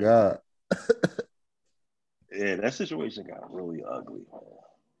 Oh my God. Yeah, that situation got really ugly, man.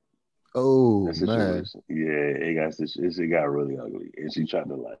 Oh man. Yeah, it got really ugly. And she tried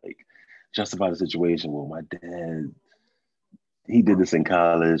to like justify the situation. Well, my dad, he did this in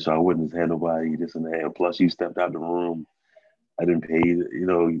college, so I wouldn't have had nobody, this and that. And plus you stepped out the room. I didn't pay,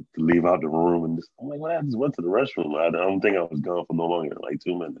 to leave out the room. And I'm like, well, I just went to the restroom. I don't think I was gone for no longer than like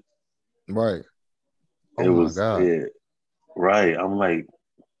 2 minutes. Right. It Oh my was, God. yeah, right. I'm like,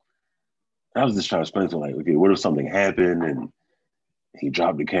 I was just trying to explain to him, like, okay, what if something happened and he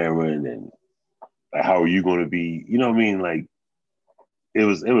dropped the camera and then like, how are you going to be? You know what I mean? Like, it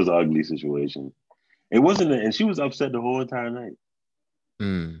was an ugly situation. It wasn't, and she was upset the whole entire night.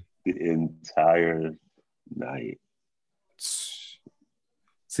 Mm. The entire night.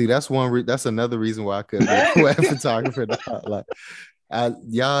 See, that's that's another reason why I couldn't be a web photographer. Like,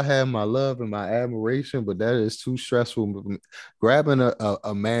 y'all have my love and my admiration, but that is too stressful. Grabbing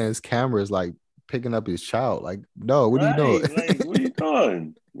a man's camera is like picking up his child. Like, no, what are you doing? Like, what are you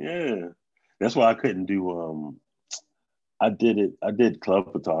doing? Yeah, that's why I couldn't do. I did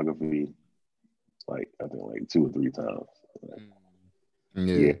club photography, like I think like 2 or 3 times.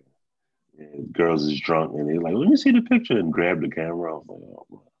 Yeah. Yeah, girls is drunk and they're like, "Let me see the picture," and grab the camera. I was like,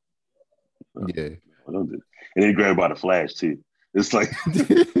 "Oh, no, Yeah. I don't do it." And they grab by the flash too. It's like,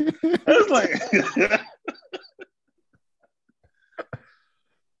 it's like.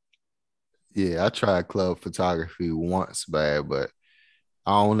 Yeah, I tried club photography once, bad, but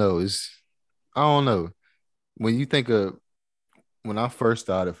I don't know. I don't know. When you think of when I first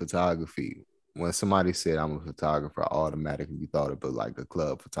started photography, when somebody said I'm a photographer, I automatically thought of it like a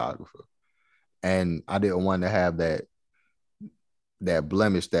club photographer. And I didn't want to have that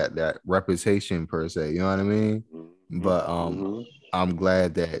blemish, that reputation per se. You know what I mean? But I'm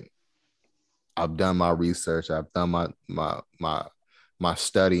glad that I've done my research. I've done my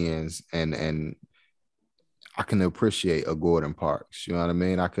studyings, and I can appreciate a Gordon Parks. You know what I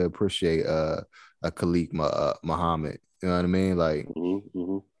mean? I could appreciate a Khalik Muhammad. You know what I mean? Like,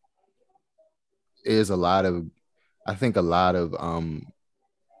 there's a lot of, I think a lot of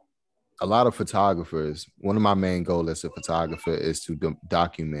photographers. One of my main goals as a photographer is to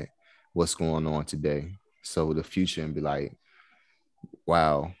document what's going on today, so the future and be like,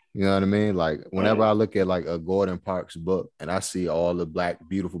 wow, you know what I mean? Like, whenever I look at like a Gordon Parks book and I see all the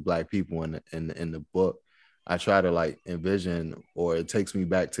beautiful black people in the book, I try to like envision, or it takes me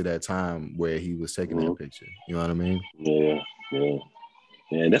back to that time where he was taking that picture. You know what I mean? Yeah, yeah,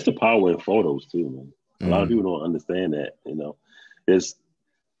 yeah. And that's the power in photos too, man. A lot of people don't understand that. It's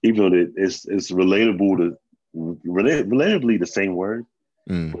even though it's relatable to relatively the same word,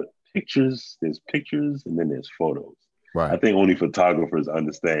 but pictures. There's pictures, and then there's photos. Right. I think only photographers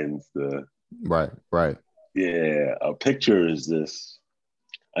understands the right. Yeah, a picture is this,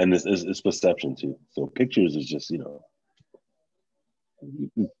 and it's perception too. So pictures is just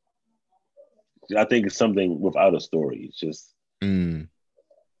I think it's something without a story. It's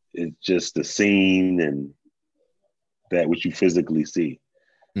just the scene and that which you physically see.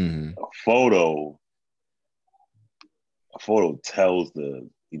 A photo tells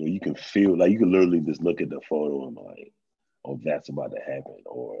you can feel, like you can literally just look at the photo and like, oh, that's about to happen,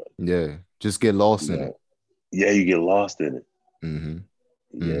 or yeah, just get lost in it. Yeah, you get lost in it.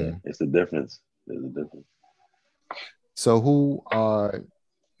 Yeah, it's a difference. There's a difference. So who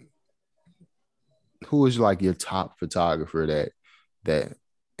is like your top photographer that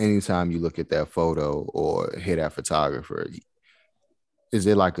anytime you look at that photo or hear that photographer, is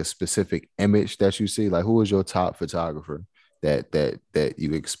it like a specific image that you see? Like, who is your top photographer that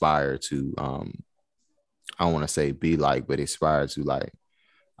you aspire to I don't want to say be like, but aspire to like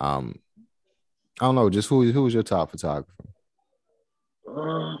I don't know, just who is your top photographer?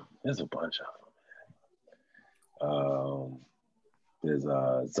 There's a bunch of them. There's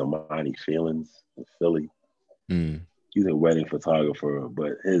Zamani Feelings in Philly. He's a wedding photographer,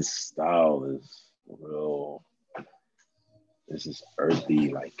 but his style is real. This is earthy,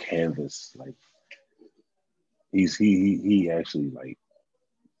 like canvas. Like he actually like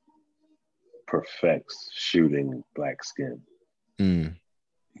perfects shooting black skin.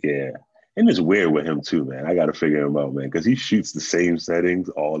 Yeah. And it's weird with him too, man. I got to figure him out, man, because he shoots the same settings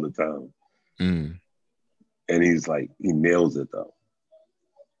all the time. And he's like, he nails it though.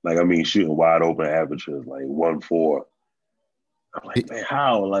 Like, I mean, shooting wide open apertures, like 1.4, I'm like, man,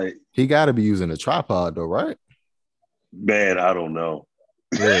 how? Like, he got to be using a tripod though, right? Man, I don't know.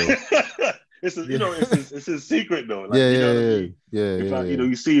 Yeah. It's a, it's his secret though. Like, Yeah, you know what I yeah, mean? yeah, If I, yeah.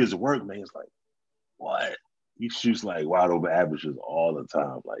 you see his work, man, it's like, what? He shoots like wide open averages all the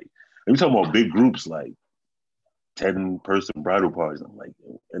time. Like, we talking about big groups, like 10-person bridal parties. I'm like,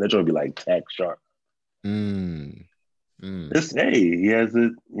 and they're trying to be like tack sharp. Mm. It's he has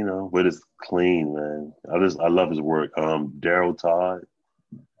it, but it's clean, man. I love his work. Daryl Todd,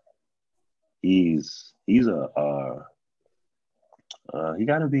 he's he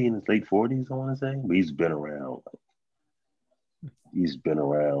got to be in his late 40s, I want to say, but he's been around. He's been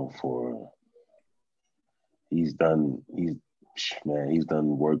around for. He's done. He's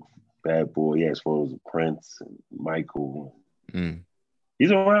done work. Bad Boy. He has photos of Prince and Michael.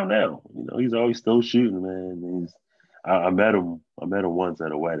 He's around now. He's always still shooting, man. I met him. I met him once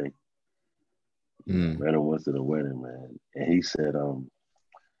at a wedding. I met him once at a wedding, man, and he said, and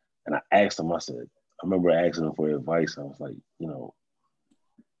I asked him. I said, I remember asking him for advice. I was like,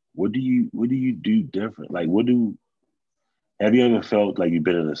 what do you do different? Like, have you ever felt like you've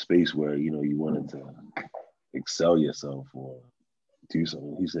been in a space where you wanted to excel yourself or do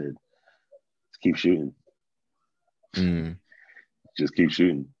something? He said, keep shooting. Just keep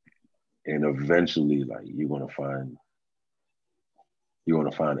shooting, and eventually, like, you're gonna find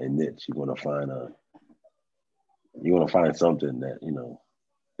a niche. You're gonna find something that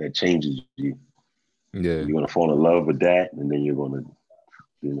that changes you. Yeah, you're gonna fall in love with that, and then you're gonna,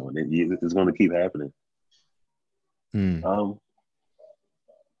 it's gonna keep happening. Let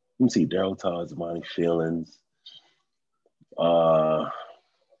me see, Daryl Todd's Monty Feelings,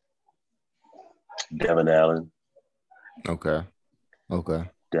 Devin Allen. Okay.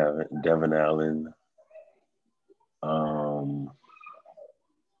 Devin Allen,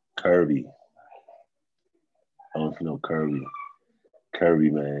 Kirby. I don't know if you know Kirby.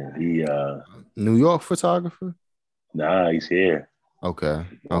 Kirby, man, he New York photographer. Nah, he's here. Okay.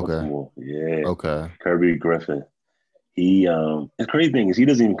 Baltimore. Yeah. Okay. Kirby Griffin. He the crazy thing is he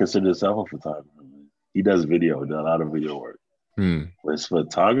doesn't even consider himself a photographer. Man. He does video, does a lot of video work. But his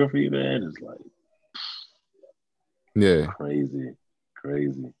photography, man, is like crazy.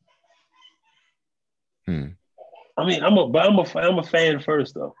 I mean, I'm a fan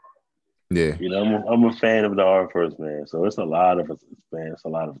first though. Yeah. I'm a fan of the art first, man. So it's a lot of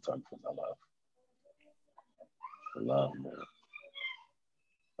photographers I love, man.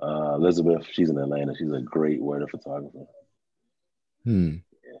 Elizabeth, she's in Atlanta. She's a great wedding photographer.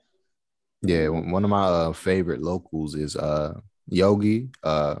 Yeah, one of my favorite locals is Yogi.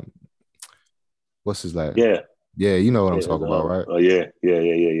 What's his name? Yeah, you know what I'm talking about, right? Oh yeah.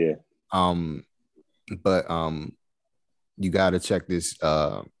 But you got to check this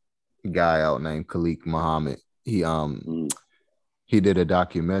guy out named Khalik Muhammad. He did a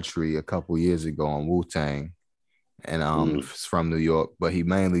documentary a couple years ago on Wu-Tang, and it's from New York, but he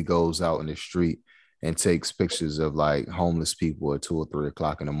mainly goes out in the street and takes pictures of like homeless people at 2 or 3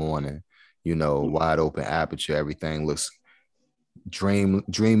 o'clock in the morning. Wide open aperture, everything looks dreamy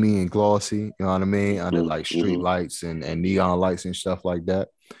and glossy, you know what I mean, under like street lights and neon lights and stuff like that.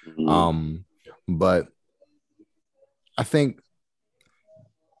 But I think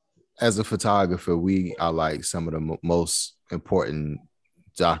as a photographer, we are like some of the most important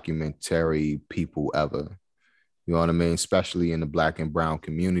documentary people ever. You know what I mean? Especially in the Black and brown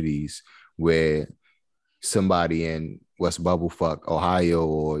communities where somebody in West Bubblefuck, Ohio,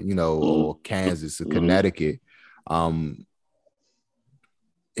 or, or Kansas or Connecticut,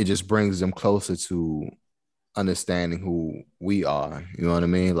 it just brings them closer to understanding who we are. You know what I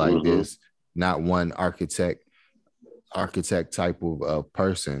mean? Like there's not one architect type of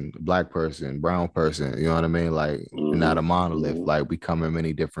person, Black person, brown person, you know what I mean? Like not a monolith, like we come in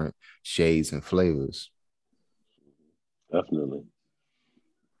many different shades and flavors. Definitely.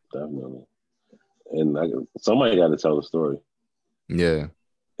 And somebody got to tell the story. Yeah.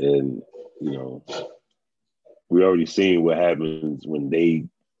 And, we already seen what happens when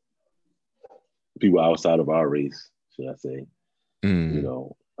people outside of our race, should I say,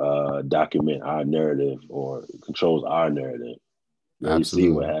 document our narrative or controls our narrative. We already see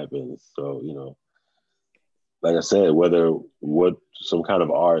what happens. So, like I said, some kind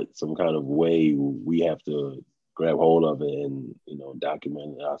of art, some kind of way, we have to grab hold of it and,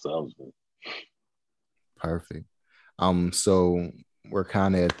 document it ourselves. Perfect. So we're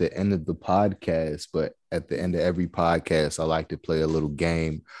kind of at the end of the podcast, but at the end of every podcast, I like to play a little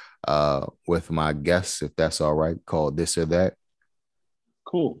game with my guests, if that's all right, called This or That.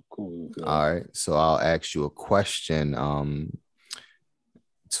 Cool. All right. So I'll ask you a question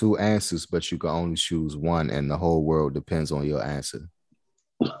 2 answers, but you can only choose one, and the whole world depends on your answer.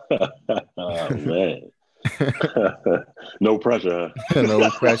 Oh, man. No pressure. No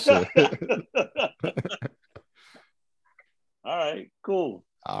pressure. All right, cool.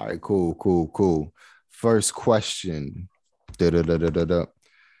 All right, cool. First question. Da-da-da-da-da-da.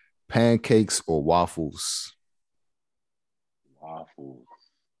 Pancakes or waffles? Waffles.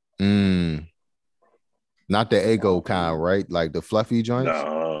 Not the Eggo kind, right? Like the fluffy joints?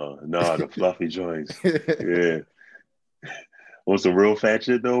 No, the fluffy joints. Yeah. On some real fat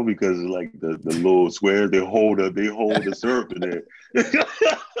shit though, because like the little squares, they hold the syrup in there.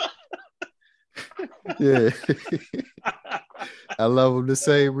 Yeah. I love them the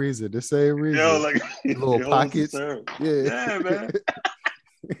same reason. Yo, like little pockets. Yeah, man.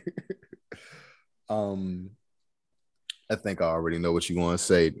 I think I already know what you're gonna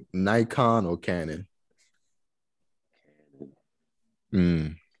say. Nikon or Canon?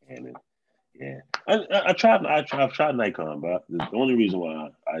 Canon. Yeah. I've tried Nikon, but the only reason why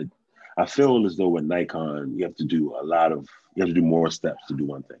I feel as though with Nikon you have to do more steps to do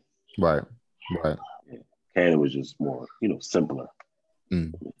one thing. Right. Yeah. Canon was just more, simpler.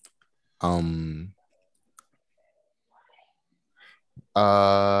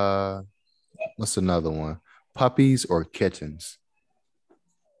 What's another one? Puppies or kittens?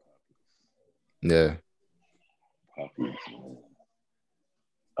 Yeah. Puppies.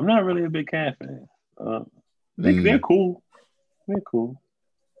 I'm not really a big cat fan. They're cool. They're cool.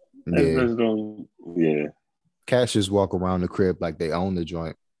 Yeah. Cats just walk around the crib like they own the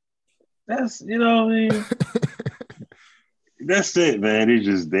joint. That's what I mean. That's it, man. They're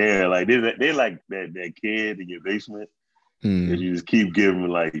just there. Like they're like that kid in your basement that you just keep giving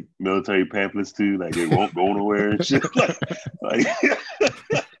like military pamphlets to, like they won't go nowhere and shit. like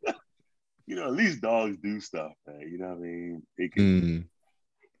at least dogs do stuff, man. You know what I mean? They can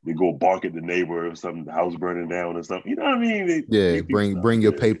they go bark at the neighbor if the house burning down or something. You know what I mean? They bring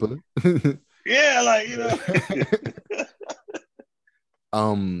your paper. Yeah,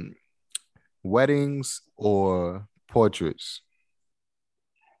 weddings or portraits?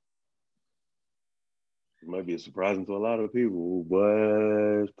 It might be surprising to a lot of people,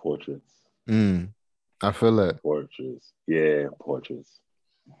 but portraits. I feel that. Portraits. Yeah, portraits.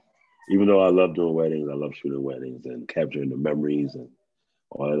 Even though I love doing weddings, I love shooting weddings and capturing the memories and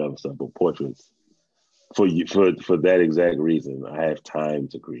all that other stuff, but portraits, for that exact reason, I have time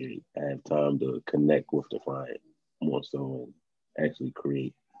to create. I have time to connect with the client more so and actually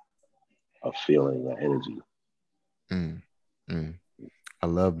create a feeling, an energy. I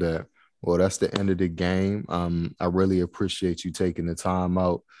love that. Well, that's the end of the game. I really appreciate you taking the time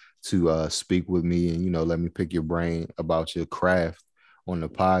out to speak with me and, let me pick your brain about your craft on the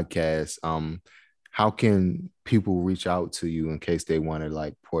podcast. How can people reach out to you in case they wanted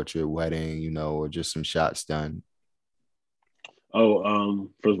like portrait wedding, or just some shots done? Oh,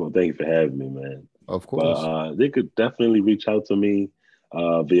 first of all, thank you for having me, man. Of course. But, they could definitely reach out to me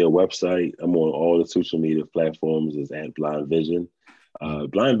via website. I'm on all the social media platforms is at Blind Vision.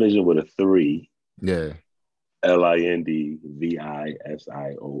 Blind Vision with a 3. Yeah.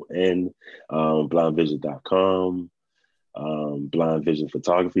 LINDVISION. Blindvision.com.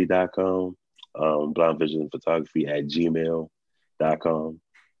 Blindvisionphotography.com. blindvisionphotography@gmail.com.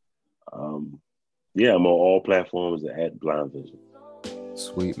 I'm on all platforms at Blind Vision.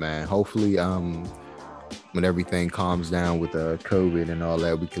 Sweet, man. Hopefully, when everything calms down with COVID and all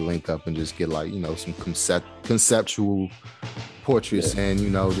that, we can link up and just get like, some conceptual portraits and,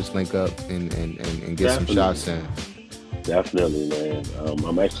 just link up and get some shots in. Definitely, man.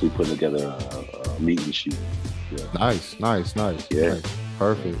 I'm actually putting together a meet and shoot. Yeah. Nice. Yeah. Nice.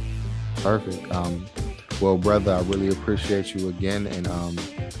 Perfect. Well, brother, I really appreciate you again, and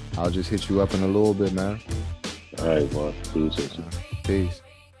I'll just hit you up in a little bit, man. All right, well, appreciate you. Peace.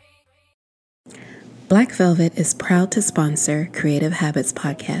 Black Velvet is proud to sponsor Creative Habits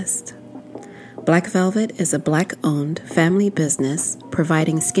Podcast. Black Velvet is a Black-owned family business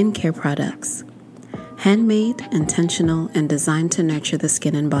providing skincare products. Handmade, intentional, and designed to nurture the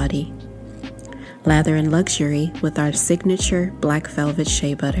skin and body. Lather in luxury with our signature Black Velvet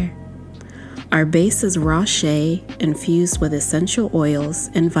Shea Butter. Our base is raw shea infused with essential oils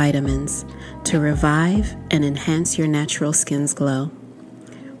and vitamins to revive and enhance your natural skin's glow.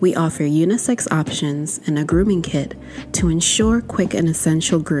 We offer unisex options and a grooming kit to ensure quick and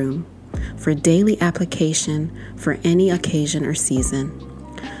essential groom for daily application for any occasion or season.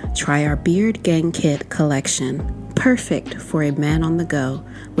 Try our Beard Gang Kit collection, perfect for a man on the go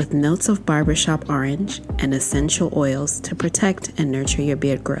with notes of barbershop orange and essential oils to protect and nurture your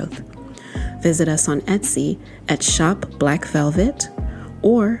beard growth. Visit us on Etsy at Shop Black Velvet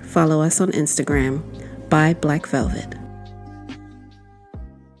or follow us on Instagram by Black Velvet.